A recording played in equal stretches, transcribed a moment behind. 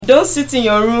don't sit in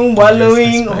your room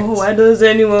wallowing. Oh, why does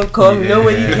anyone come?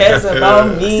 Nobody cares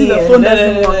about me. See, the phone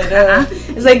doesn't work.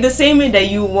 It's like the same way that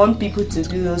you want people to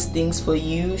do those things for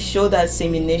you. Show that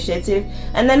same initiative,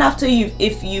 and then after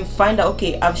if you find out,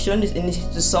 okay, I've shown this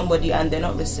initiative to somebody and they're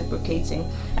not reciprocating,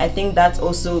 I think that's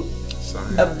also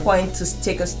a point to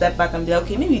take a step back and be like,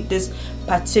 okay, maybe this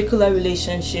particular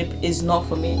relationship is not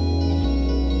for me.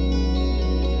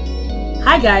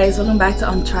 Hi guys, welcome back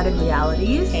to Uncharted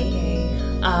Realities. Hey.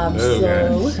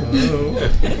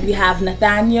 We have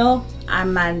Nathaniel,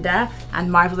 Amanda,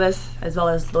 and Marvelous, as well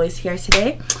as Lois here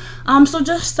today. So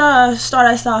just start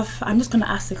us off, I'm just gonna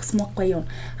ask a small question.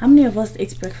 How many of us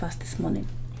ate breakfast this morning?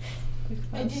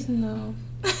 I didn't know.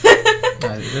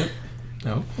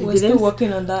 No. We're still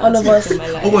working on that. All of us. In my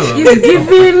life. It's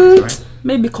giving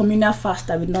maybe communal fast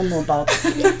that we don't know about.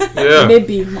 Yeah.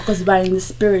 Maybe because we're in the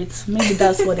spirit. Maybe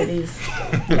that's what it is.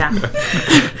 Yeah.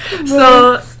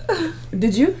 So,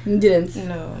 did you? You didn't?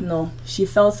 No. She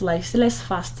felt like, say, let's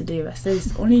fast today. I said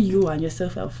it's only you and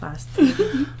yourself felt fast.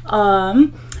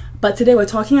 But today we're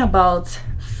talking about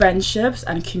friendships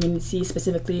and community,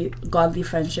 specifically godly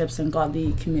friendships and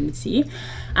godly community.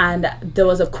 And there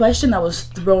was a question that was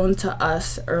thrown to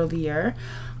us earlier,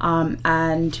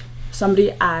 and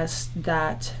somebody asked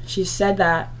that, she said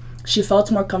that she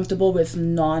felt more comfortable with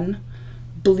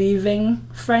non-believing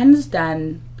friends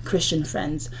than Christian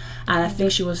friends. And I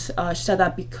think she said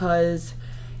that because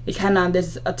it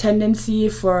there's a tendency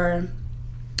for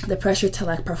the pressure to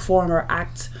like perform or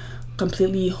act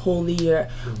completely holy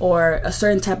or a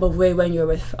certain type of way when you're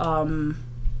with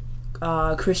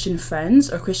Christian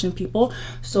friends or Christian people.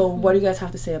 So what do you guys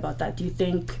have to say about that? Do you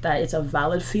think that it's a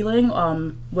valid feeling?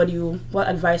 What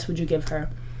advice would you give her?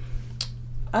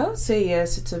 I would say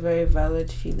yes, it's a very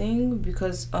valid feeling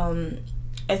because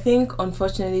I think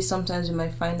unfortunately sometimes we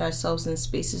might find ourselves in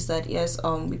spaces that yes,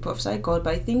 we prophesy God,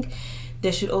 but I think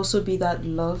there should also be that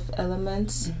love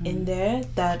element in there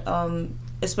that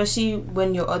especially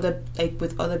when you're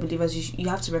with other believers, you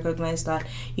have to recognize that,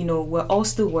 we're all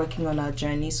still working on our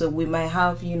journey. So we might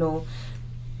have,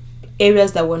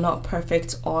 areas that we're not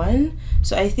perfect on.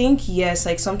 So I think, yes,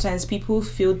 like sometimes people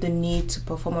feel the need to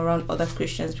perform around other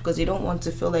Christians because they don't want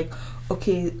to feel like,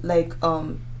 okay, like,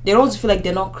 they don't want to feel like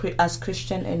they're not as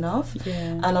Christian enough.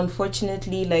 Yeah. And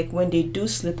unfortunately, like when they do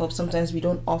slip up, sometimes we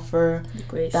don't offer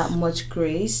that much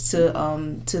grace to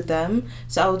them.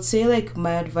 So I would say like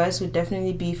my advice would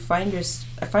definitely be find a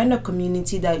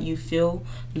community that you feel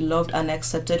loved and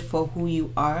accepted for who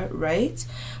you are, right?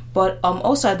 But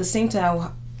also at the same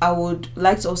time, I would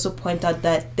like to also point out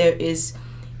that there's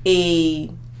a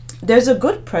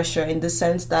good pressure in the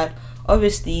sense that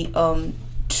obviously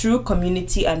true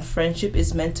community and friendship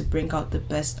is meant to bring out the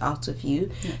best out of you.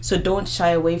 Yeah. So don't shy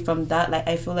away from that. Like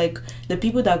I feel like the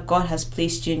people that God has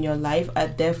placed you in your life are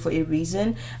there for a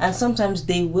reason, and sometimes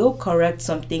they will correct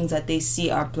some things that they see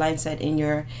are blind sides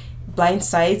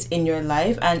in your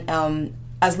life, and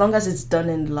as long as it's done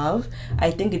in love,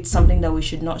 I think it's something that we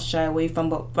should not shy away from,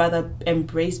 but rather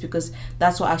embrace, because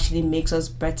that's what actually makes us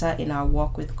better in our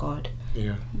walk with God.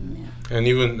 Yeah. And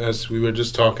even as we were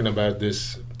just talking about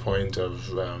this point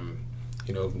of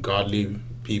godly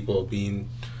people being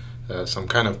some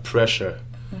kind of pressure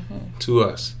to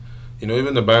us,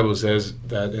 even the Bible says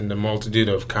that in the multitude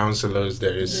of counselors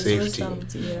there is safety,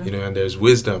 and there's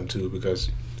wisdom too. Because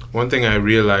one thing I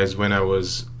realized when I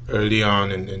was early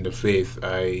on in the faith,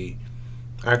 I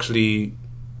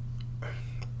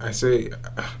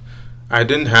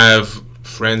didn't have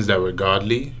friends that were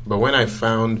godly, but when I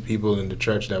found people in the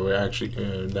church that were actually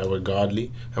that were godly,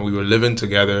 and we were living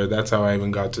together, that's how I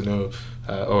even got to know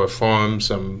or form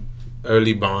some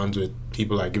early bonds with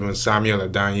people like even Samuel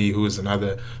Adanyi, who is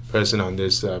another person on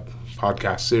this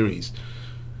podcast series.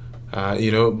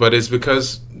 But it's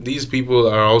because these people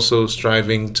are also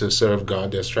striving to serve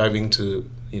God. They're striving to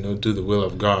do the will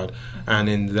of God, and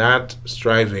in that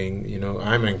striving,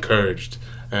 I'm encouraged.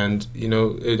 And,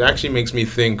 it actually makes me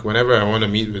think whenever I want to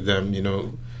meet with them,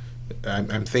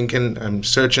 I'm thinking, I'm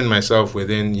searching myself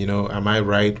within, am I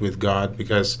right with God?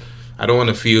 Because I don't want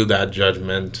to feel that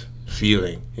judgment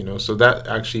feeling, so that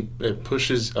actually it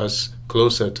pushes us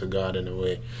closer to God in a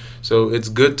way. So it's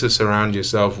good to surround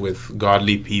yourself with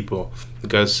godly people,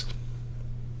 because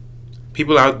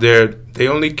people out there, they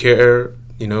only care,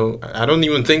 I don't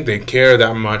even think they care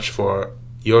that much for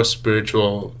your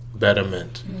spiritual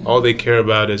betterment. All they care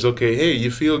about is, okay, hey, you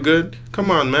feel good?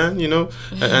 Come on, man,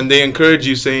 and they encourage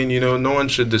you saying, no one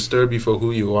should disturb you for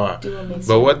who you are.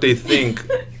 But what they think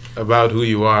about who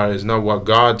you are is not what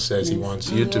God says he wants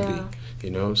you to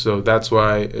be, so that's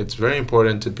why it's very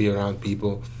important to be around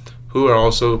people who are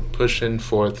also pushing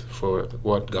forth for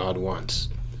what God wants.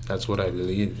 that's what I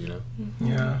believe,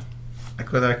 Yeah, I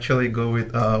could actually go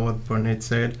with what Bernard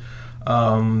said.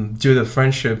 Do the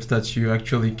friendships that you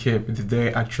actually keep, did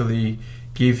they actually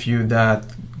give you that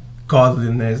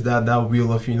godliness, that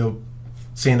will of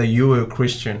saying that you were a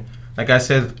Christian? Like I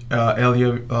said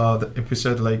earlier, the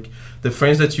episode, like the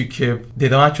friends that you keep, they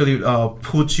don't actually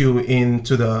put you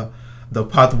into the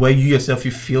path where you yourself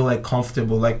you feel like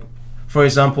comfortable. Like for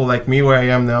example, like me where I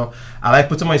am now, I like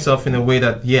putting myself in a way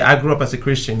that I grew up as a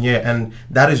Christian, and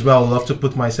that is where I love to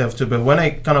put myself to. But when I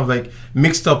kind of like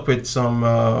mixed up with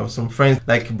some friends,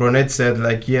 like Burnett said,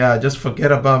 like just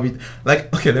forget about it.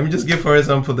 Like okay, let me just give for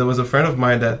example, there was a friend of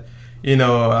mine that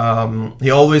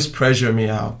he always pressured me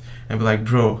out and be like,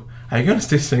 bro, are you gonna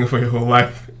stay single for your whole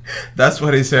life? That's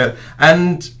what he said.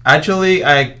 And actually,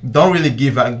 I don't really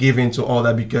give into all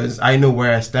that because I know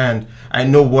where I stand. I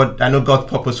know God's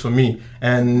purpose for me,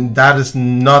 and that is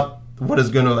not what is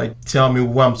gonna like tell me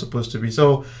who I'm supposed to be.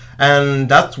 So, and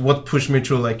that's what pushed me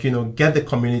through. Like get the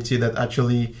community that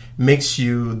actually makes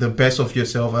you the best of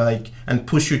yourself, and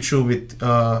push you through with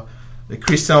the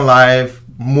Christian life.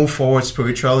 Move forward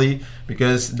spiritually,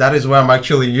 because that is why I'm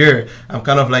actually here. I'm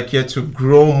kind of like here to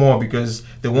grow more, because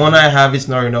the one I have is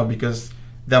not enough, because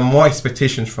there are more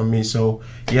expectations from me. So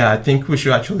I think we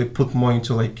should actually put more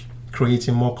into like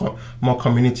creating more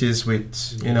communities with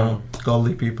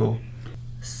godly people.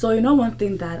 So one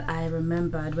thing that I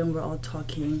remembered when we're all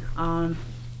talking,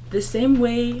 the same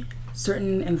way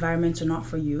certain environments are not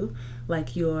for you,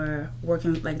 like you're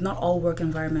working, like not all work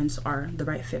environments are the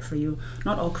right fit for you,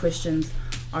 not all Christians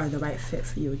are the right fit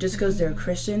for you. Just because they're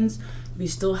Christians, we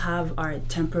still have our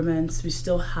temperaments, we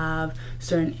still have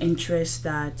certain interests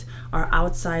that are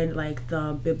outside like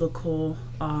the biblical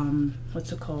like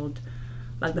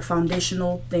the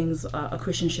foundational things a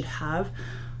Christian should have.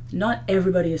 Not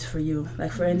everybody is for you.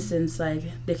 Like for instance, like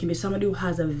there can be somebody who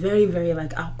has a very, very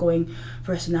like outgoing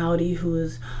personality,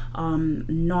 who's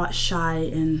not shy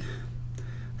in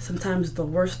sometimes the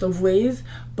worst of ways,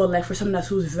 but like for someone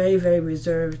who's very, very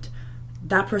reserved,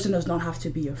 that person does not have to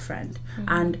be your friend.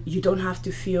 And you don't have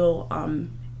to feel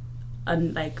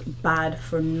like bad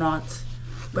for not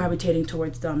gravitating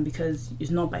towards them, because it's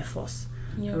not by force.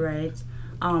 Right?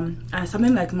 And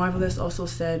something like Marvelous also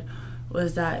said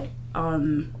was that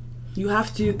you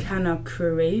have to kind of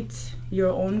create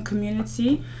your own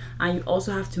community, and you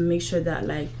also have to make sure that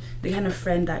like the kind of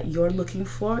friend that you're looking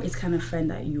for is kind of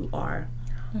friend that you are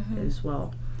as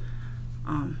well.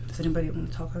 Does anybody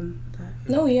want to talk on that?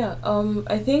 No,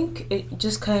 I think it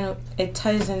just it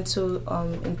ties into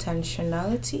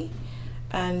intentionality.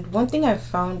 And one thing I've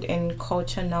found in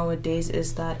culture nowadays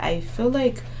is that I feel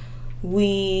like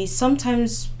we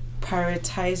sometimes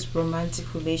prioritize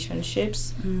romantic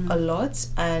relationships a lot,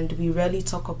 and we rarely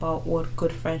talk about what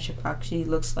good friendship actually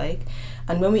looks like.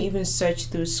 And when we even search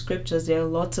through scriptures, there are a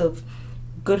lot of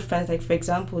good friends, like for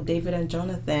example David and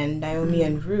Jonathan, Naomi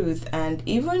and Ruth, and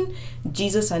even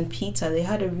Jesus and Peter. They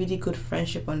had a really good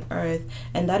friendship on earth.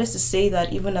 And that is to say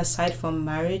that even aside from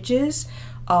marriages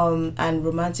and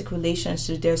romantic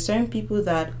relationships, there are certain people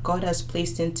that God has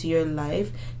placed into your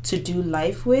life to do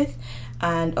life with.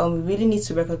 And we really need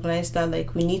to recognize that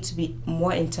like we need to be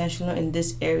more intentional in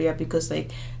this area, because like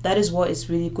that is what is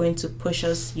really going to push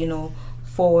us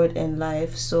forward in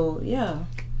life. So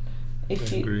I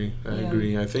agree.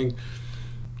 I think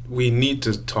we need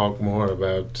to talk more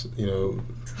about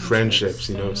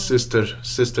friendships,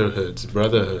 sisterhoods,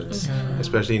 brotherhoods,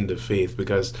 especially in the faith,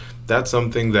 because that's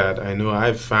something that I know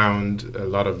I've found a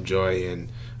lot of joy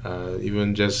in.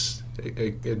 Even just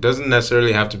it doesn't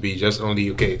necessarily have to be just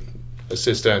only a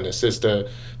sister and a sister,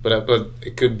 but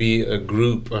it could be a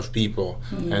group of people,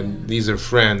 and these are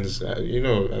friends.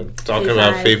 I'm talking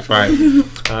about Faith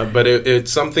 5, but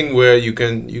it's something where you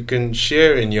can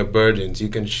share in your burdens, you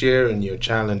can share in your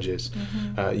challenges.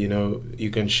 You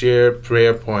can share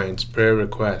prayer points, prayer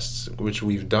requests, which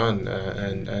we've done,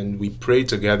 and we pray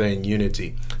together in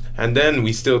unity. And then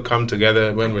we still come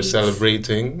together when we're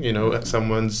celebrating,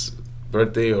 someone's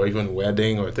birthday or even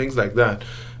wedding or things like that.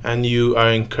 And you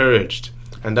are encouraged,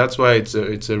 and that's why it's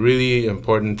a really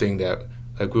important thing that,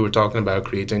 like we were talking about,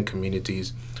 creating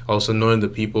communities, also knowing the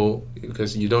people,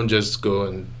 because you don't just go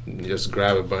and just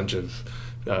grab a bunch of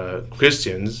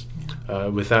Christians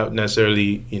without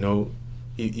necessarily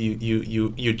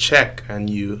you check, and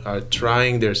you are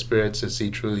trying their spirits to see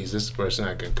truly is this person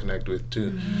I can connect with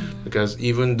too, because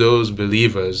even those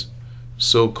believers,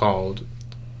 so-called,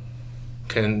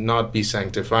 cannot be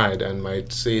sanctified and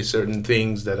might say certain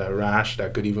things that are rash,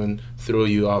 that could even throw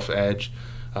you off edge.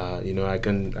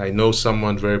 I know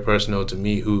someone very personal to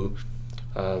me who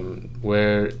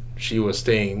where she was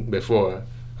staying before,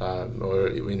 or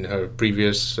in her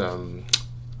previous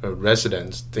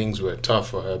residence, things were tough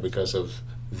for her because of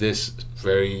this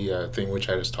very thing which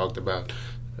I just talked about.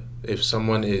 If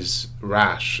someone is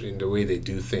rash in the way they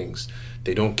do things,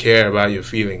 they don't care about your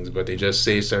feelings, but they just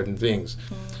say certain things.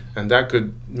 And that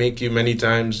could make you many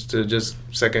times to just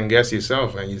second guess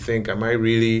yourself, and you think, am I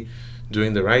really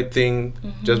doing the right thing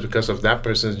just because of that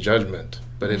person's judgment?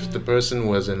 But if the person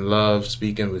was in love,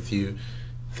 speaking with you,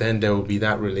 then there will be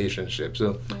that relationship.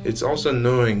 So it's also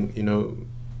knowing,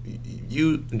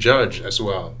 you judge as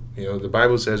well. The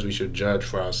Bible says we should judge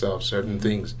for ourselves. Certain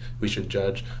things we should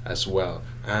judge as well.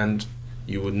 And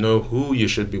you would know who you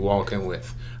should be walking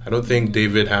with. I don't think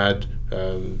David had,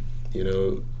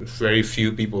 very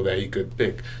few people that he could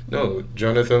pick. No,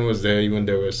 Jonathan was there, even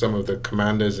there were some of the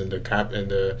commanders in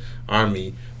the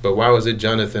army. But why was it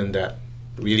Jonathan that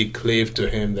really clave to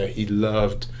him, that he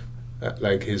loved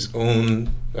like his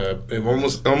own,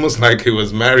 almost like he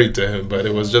was married to him, but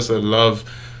it was just a love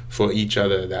for each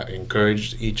other that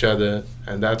encouraged each other,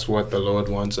 and that's what the Lord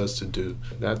wants us to do.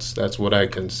 That's what I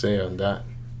can say on that.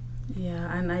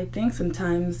 Yeah, and I think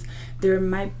sometimes there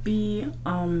might be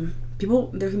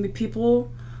there can be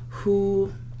people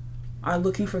who are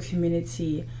looking for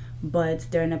community, but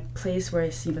they're in a place where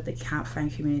it seems that they can't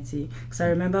find community. Because I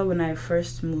remember when I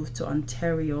first moved to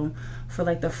Ontario, for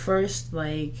the first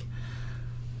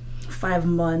 5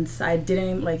 months, I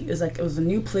didn't it was a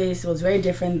new place. It was very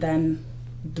different than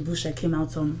the bush I came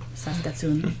out from,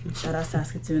 Saskatoon. Shout out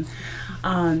Saskatoon.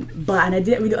 And I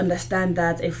didn't really understand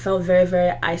that. It felt very,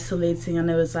 very isolating, and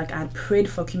it was I had prayed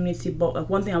for community, but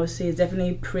one thing I would say is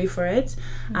definitely pray for it,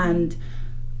 and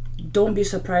don't be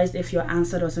surprised if your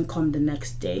answer doesn't come the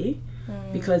next day,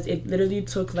 because it literally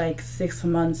took 6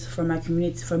 months for my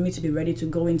community, for me to be ready to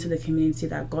go into the community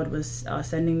that God was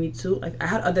sending me to. I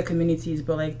had other communities,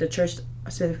 but the church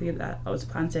specifically that I was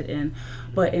planted in.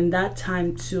 But in that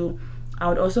time too, I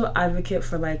would also advocate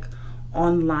for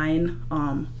online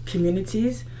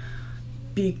communities,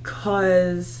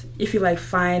 because if you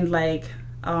find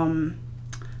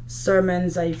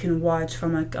sermons that you can watch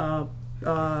from a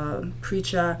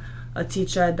preacher, a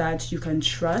teacher that you can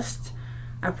trust,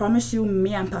 I promise you,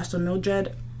 me and Pastor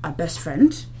Mildred are best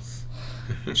friends.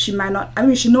 She might not,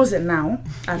 she knows it now.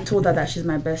 I told her that she's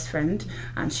my best friend,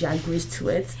 and she agrees to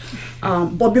it.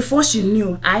 But before she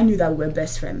knew, I knew that we were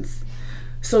best friends.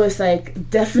 So it's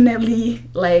definitely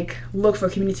look for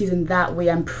communities in that way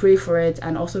and pray for it,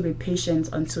 and also be patient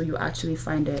until you actually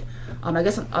find it. I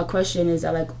guess our question is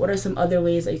that what are some other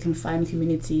ways that you can find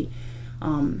community?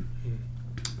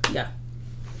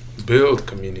 Build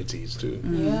communities too.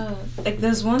 Yeah,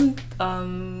 there's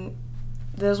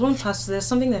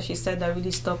something that she said that really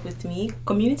stuck with me.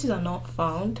 Communities are not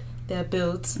found, they're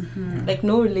built.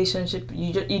 No relationship,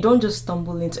 you don't just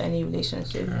stumble into any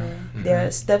relationship. There are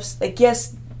steps.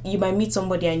 Yes, you might meet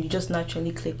somebody and you just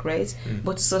naturally click, right?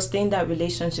 But to sustain that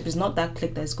relationship is not that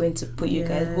click that's going to put you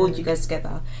guys, hold you guys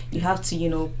together. You have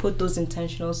to put those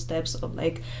intentional steps of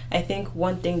I think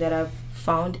one thing that I've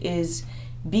found is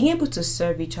being able to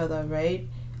serve each other, right?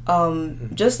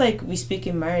 Just like we speak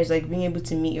in marriage, being able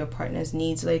to meet your partner's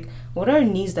needs. What are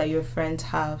needs that your friends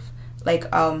have?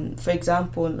 For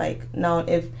example, now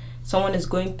if someone is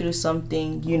going through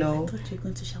something, I thought you were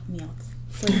going to shout me out.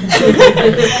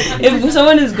 If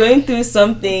someone is going through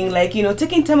something,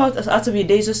 taking time out of your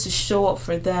day just to show up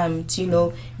for them,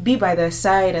 to be by their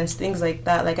side and things like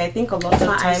that. I think a lot of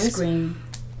times. Ice cream.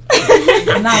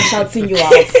 And now I'm shouting you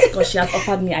out because she has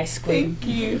offered me ice cream.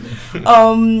 Thank you.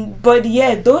 But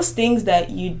yeah, those things that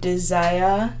you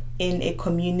desire in a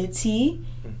community,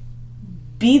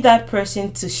 be that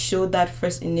person to show that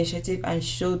first initiative and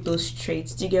show those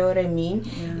traits. Do you get what I mean?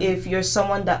 Yeah. If you're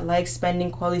someone that likes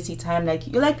spending quality time,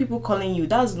 you like people calling you,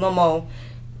 that's normal.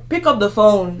 Pick up the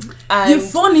phone and your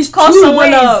phone is call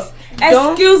someone up.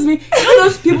 Excuse me.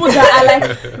 Those people that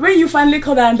are when you finally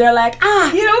call them and they're you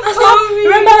don't call me.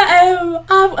 Remember,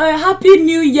 Happy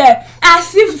New Year.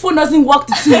 As if the phone doesn't work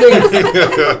the 2 days.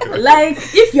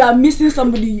 If you are missing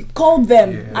somebody, you call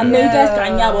them and then you guys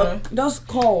can just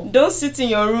call. Don't sit in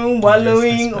your room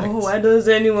wallowing. Why does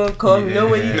anyone call me?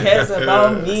 Nobody cares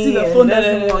about me. See, the phone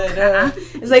doesn't work.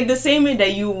 It's the same way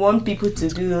that you want people to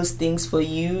do those things for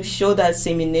you. Show that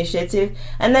same initiative,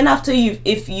 and then after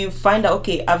if you find out,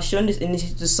 okay, I've shown this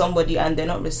initiative to somebody and they're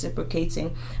not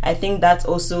reciprocating, I think that's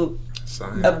also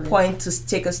a point to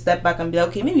take a step back and be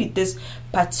okay, maybe this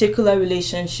particular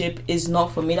relationship is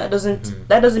not for me. That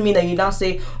doesn't mean that you now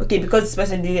say, okay, because this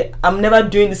person did it, I'm never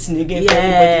doing this thing again for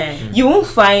anybody. You won't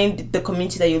find the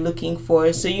community that you're looking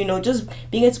for. So just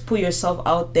being able to put yourself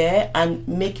out there and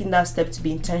making that step to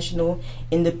be intentional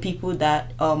in the people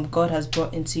that God has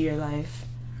brought into your life.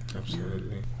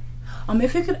 Absolutely.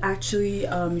 If you could actually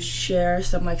share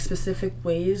some like specific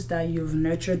ways that you've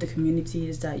nurtured the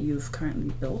communities that you've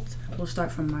currently built. We'll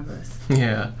start from Marvelous.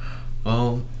 Yeah.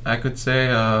 Well, I could say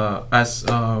as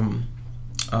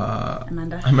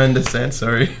Amanda said,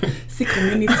 sorry. See,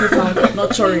 community found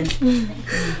nurturing.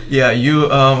 Yeah, you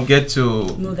get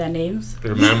to know their names.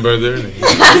 Remember their names.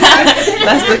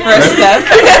 That's the first step.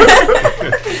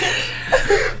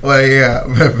 Well, yeah,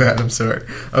 I'm sorry.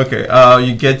 Okay,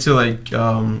 you get to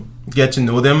get to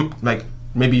know them. Like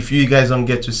maybe if you guys don't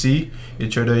get to see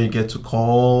each other, you get to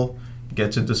call,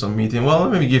 get to do some meeting. Well,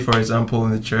 let me give for example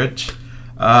in the church.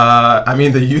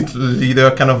 The youth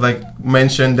leader kind of like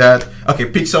mentioned that, okay,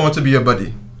 pick someone to be your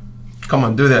buddy. Come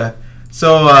on, do that.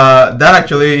 So that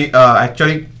actually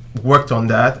worked on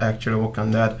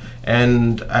that.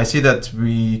 And I see that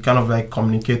we kind of like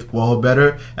communicate well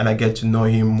better, and I get to know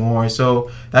him more. So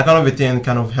that kind of a thing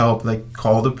kind of help, like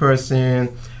call the person.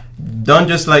 Don't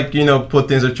just like, put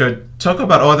things at church. Talk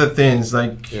about other things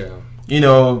like,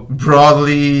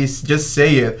 broadly, just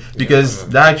say it. Because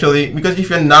because if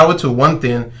you're narrow to one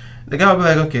thing, the guy will be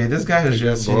like, okay, this guy is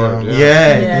just, bored,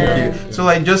 yeah. So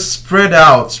like just spread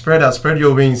spread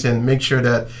your wings and make sure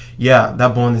that,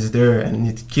 that bond is there and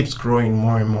it keeps growing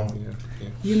more and more.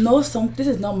 This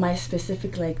is not my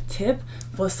specific like tip,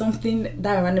 but something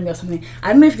that reminded me of something.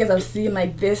 I don't know if you guys have seen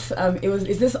like this.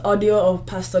 Is this audio of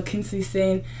Pastor Kingsley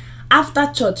saying, after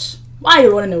church, why are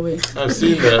you running away? I've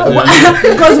seen that.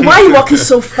 Because why are you walking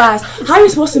so fast? How are you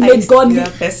supposed to make God? No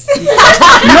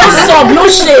sub, no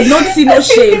shade, no tea, no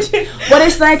shade. But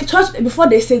it's like church, before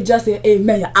they say just say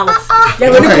amen, you're out.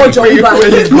 They're already called your Uber.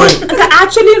 I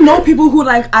actually know people who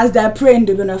like as they're praying,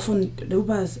 they're gonna phone the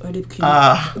Uber has already came.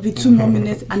 It'll be 2 more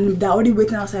minutes and they're already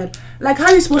waiting outside. Like how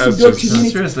are you supposed to build community?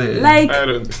 Seriously. Like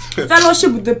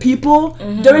fellowship with the people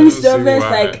during service,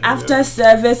 like after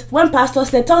service. When pastor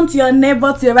said, turn to your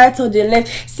neighbor to your right or the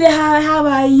left, say hi, how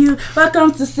are you?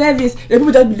 Welcome to service. The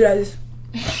people just be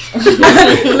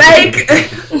like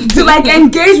this. To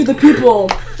engage with the people.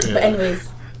 Yeah. But anyways.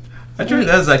 Actually,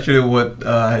 that's actually what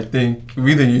I think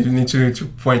really you need to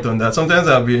point on that. Sometimes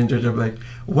I'll be in church, I'm like,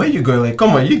 where are you going? Like, come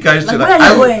on, you guys. Where are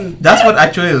you going? That's what I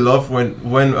actually love when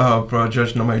Pro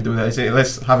Church normally do that. I say,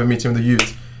 let's have a meeting with the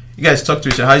youth. You guys talk to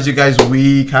each other. How's you guys'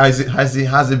 week? How's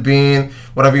it been?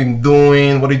 What have you been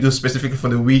doing? What do you do specifically for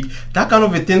the week? That kind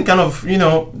of a thing kind of,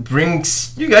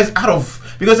 brings you guys out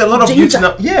of, because a lot of youth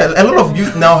now,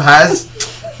 youth now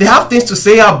they have things to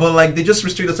say out, but like they just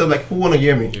restrict themselves, like, who want to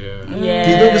hear me? Yeah.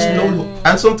 They don't just know.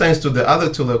 And sometimes to the other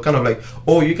two, they're kind of like,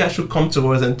 oh, you guys should come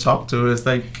to us and talk to us.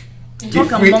 Like,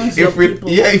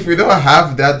 if we don't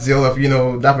have that zeal of,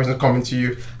 that person coming to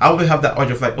you, I will have that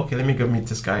urge of like, okay, let me go meet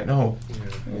this guy. No.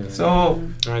 Yeah. So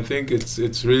I think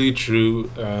it's really true.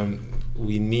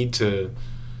 We need to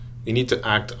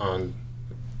act on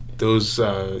those,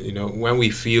 when we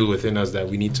feel within us that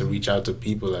we need to reach out to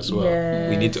people as well. Yes.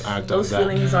 We need to act on that. Those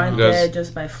feelings aren't there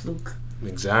just by fluke.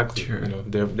 Exactly. Sure.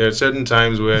 There are certain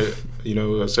times where,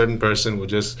 a certain person will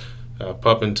just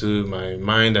pop into my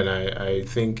mind, and I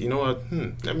think,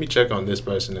 let me check on this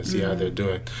person and see how they're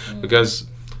doing. Because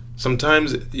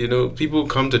sometimes, people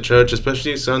come to church,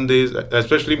 especially Sundays,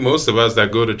 especially most of us that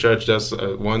go to church just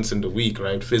once in the week,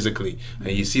 right, physically.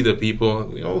 And you see the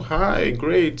people, hi,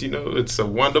 great, it's a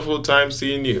wonderful time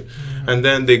seeing you. And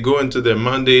then they go into their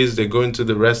Mondays, they go into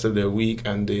the rest of their week,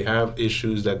 and they have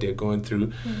issues that they're going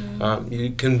through.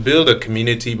 You can build a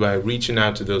community by reaching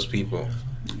out to those people.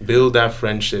 Build that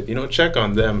friendship, check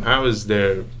on them. How is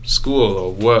their school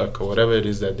or work or whatever it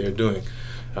is that they're doing?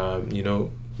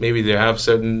 Maybe they have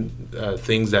certain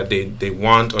things that they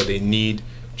want or they need.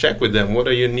 Check with them. What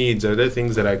are your needs? Are there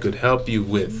things that I could help you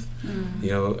with?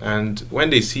 And when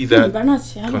they see that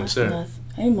concern.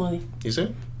 I need money. You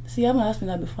said? See, you haven't asked me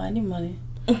that before. I need money.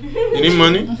 You need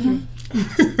money?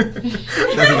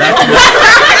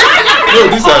 No,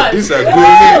 these are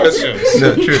good questions.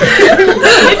 No, true.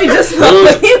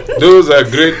 Those are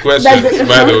great questions,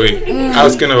 by the way.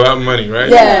 Asking about money, right?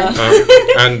 Yeah.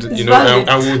 And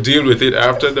we'll deal with it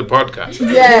after the podcast.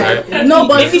 Yeah. Right? No,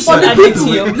 but for the people,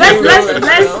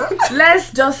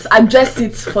 let's just address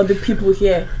it for the people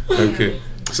here. Okay.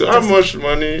 So how much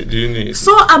money do you need?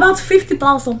 So about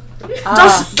 50,000.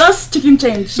 Just chicken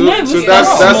change. So that's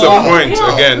the point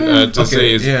again to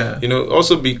say is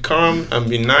also be calm and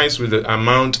be nice with the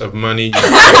amount of money you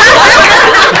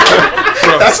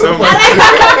from someone.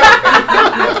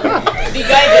 Be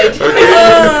guided.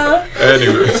 Okay.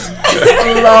 Anyways.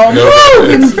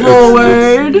 Moving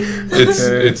forward.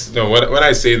 It's when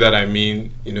I say that I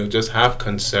mean just have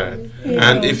concern,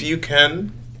 and if you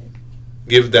can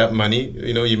give that money,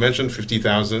 you mentioned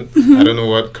 50,000. I don't know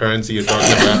what currency you're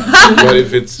talking about, but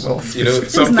if it's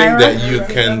something that you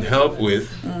can help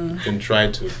with, then try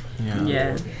to.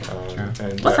 Yeah.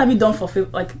 What have you done for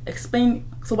explain?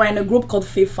 So we're in a group called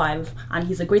Faith 5, and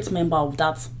he's a great member of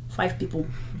that 5 people.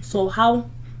 So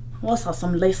what are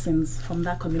some lessons from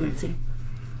that community?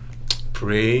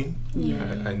 Praying.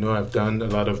 Yeah. I know I've done a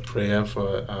lot of prayer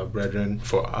for our brethren,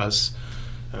 for us,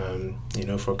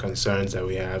 for concerns that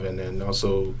we have, and then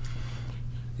also,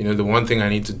 the one thing I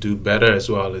need to do better as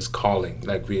well is calling,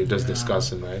 like we were just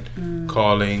discussing, right?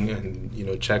 Calling and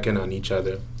checking on each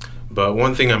other. But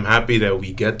one thing I'm happy that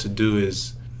we get to do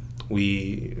is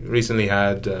we recently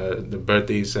had the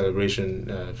birthday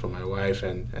celebration for my wife,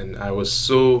 and I was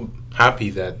so happy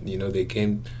that they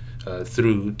came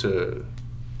through to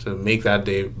make that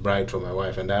day bright for my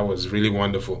wife, and that was really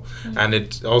wonderful. And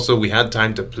it also, we had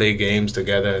time to play games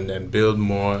together and then build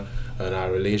more on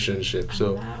our relationship.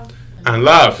 And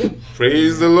laugh.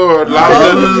 Praise the Lord.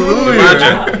 Laughter.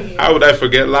 Imagine, how would I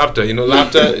forget laughter?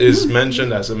 Laughter is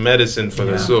mentioned as a medicine for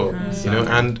the soul.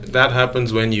 And that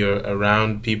happens when you're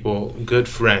around people, good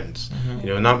friends.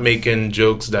 Not making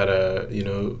jokes that are,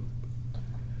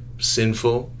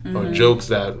 sinful or jokes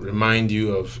that remind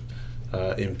you of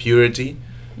impurity,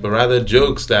 but rather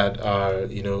jokes that are,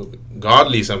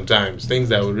 godly sometimes, things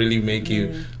that will really make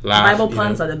you laugh. Bible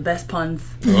puns are the best puns.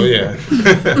 Oh, yeah.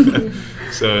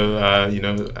 So,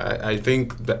 I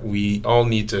think that we all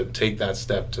need to take that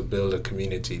step to build a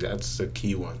community. That's the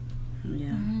key one.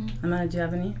 Yeah. Amanda, do you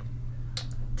have any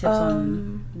tips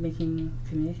on making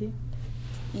community?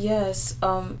 Yes.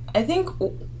 I think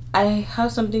I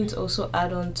have something to also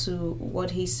add on to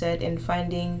what he said in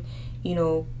finding,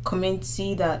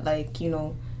 community that,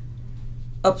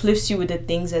 uplifts you with the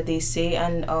things that they say,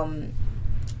 and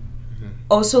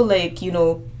also,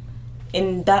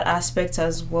 in that aspect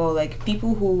as well,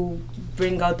 people who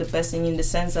bring out the best in you, in the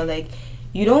sense that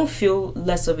you don't feel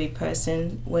less of a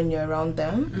person when you're around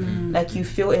them. You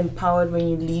feel empowered when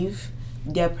you leave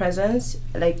their presence.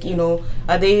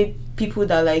 Are they people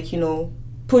that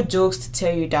put jokes to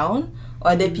tear you down,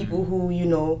 or are they people who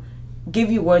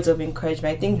give you words of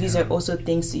encouragement? I think these are also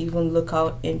things to even look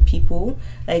out in people.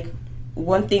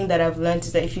 One thing that I've learned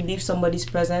is that if you leave somebody's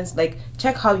presence,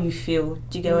 check how you feel.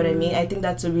 Do you get what I mean? I think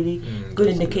that's a really good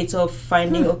indicator of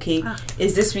finding,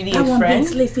 is this really a friend?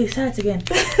 Say it again.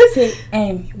 Say,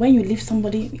 when you leave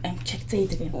somebody, say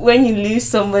it again. When you leave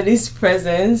somebody's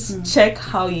presence, check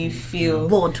how you feel.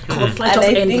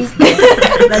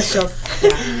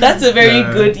 That's a very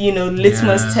good,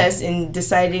 litmus test in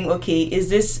deciding, is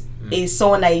this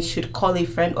someone I should call a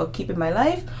friend or keep in my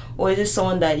life, or is this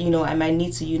someone that I might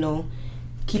need to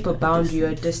keep a boundary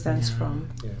or distance from?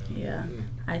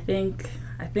 I think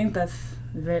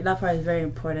that part is very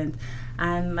important.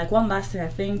 And one last thing, I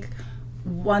think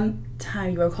one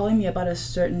time you were calling me about a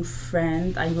certain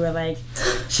friend, and you were like,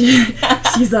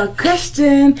 she's a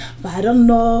Christian, but I don't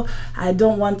know, I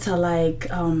don't want to I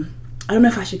don't know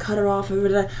if I should cut her off or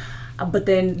whatever. But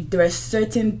then there are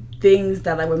certain things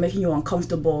that were making you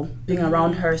uncomfortable being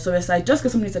around her. So it's just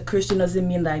because somebody's a Christian doesn't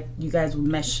mean that you guys will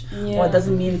mesh, or it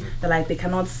doesn't mean that they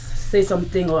cannot say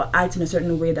something or act in a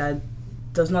certain way that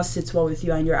does not sit well with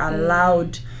you, and you're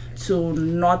allowed to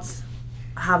not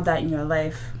have that in your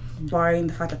life, barring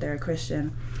the fact that they're a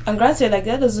Christian. And granted, that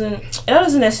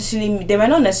doesn't necessarily, they might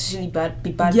not necessarily be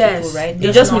bad people, right?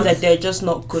 It just means that they're just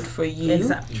not good for you.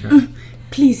 Exactly. Sure.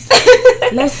 Please,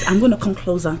 I'm going to come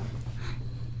closer.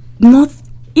 Not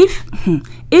if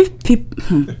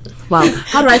people. Wow,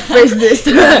 how do I phrase this?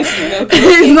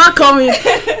 It's not coming.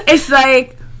 It's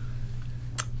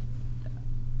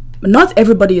not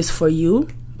everybody is for you,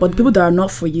 but people that are not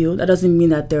for you, that doesn't mean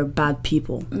that they're bad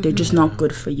people. They're just not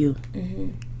good for you.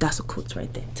 That's a quote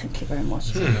right there. Thank you very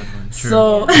much.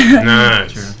 So,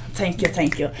 nice. Thank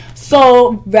you.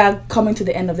 So we are coming to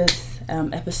the end of this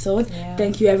episode.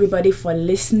 Thank you everybody for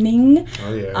listening.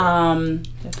 Don't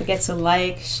forget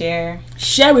to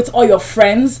share with all your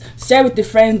friends, share with the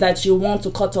friends that you want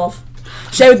to cut off,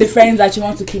 share with the friends that you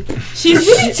want to keep. She's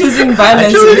really choosing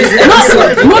violence in this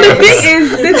episode. No, the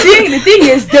thing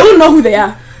is they will know who they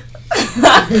are.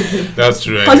 That's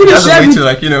true.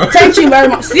 Thank you very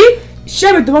much. See,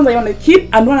 share with the ones that you want to keep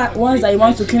and ones that you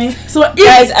want to clean. So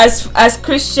guys, as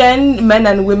Christian men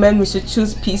and women, we should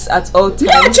choose peace at all times.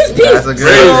 Yeah, choose peace.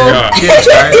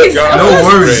 No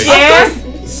worries.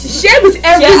 Share with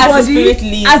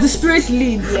everybody as the Spirit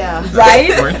leads.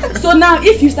 Right? So now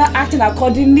if you start acting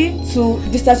accordingly to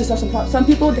distance yourself from some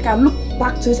people, they can look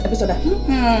back to this episode like,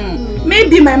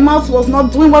 maybe my mouth was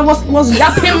not doing what was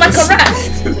yapping like a rat.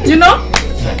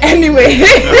 Anyway.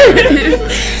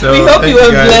 So we hope you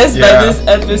were blessed by this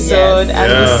episode,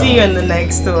 and we'll see you in the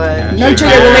next one. Nurture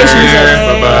your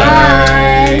relationship.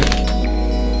 Bye-bye. Bye.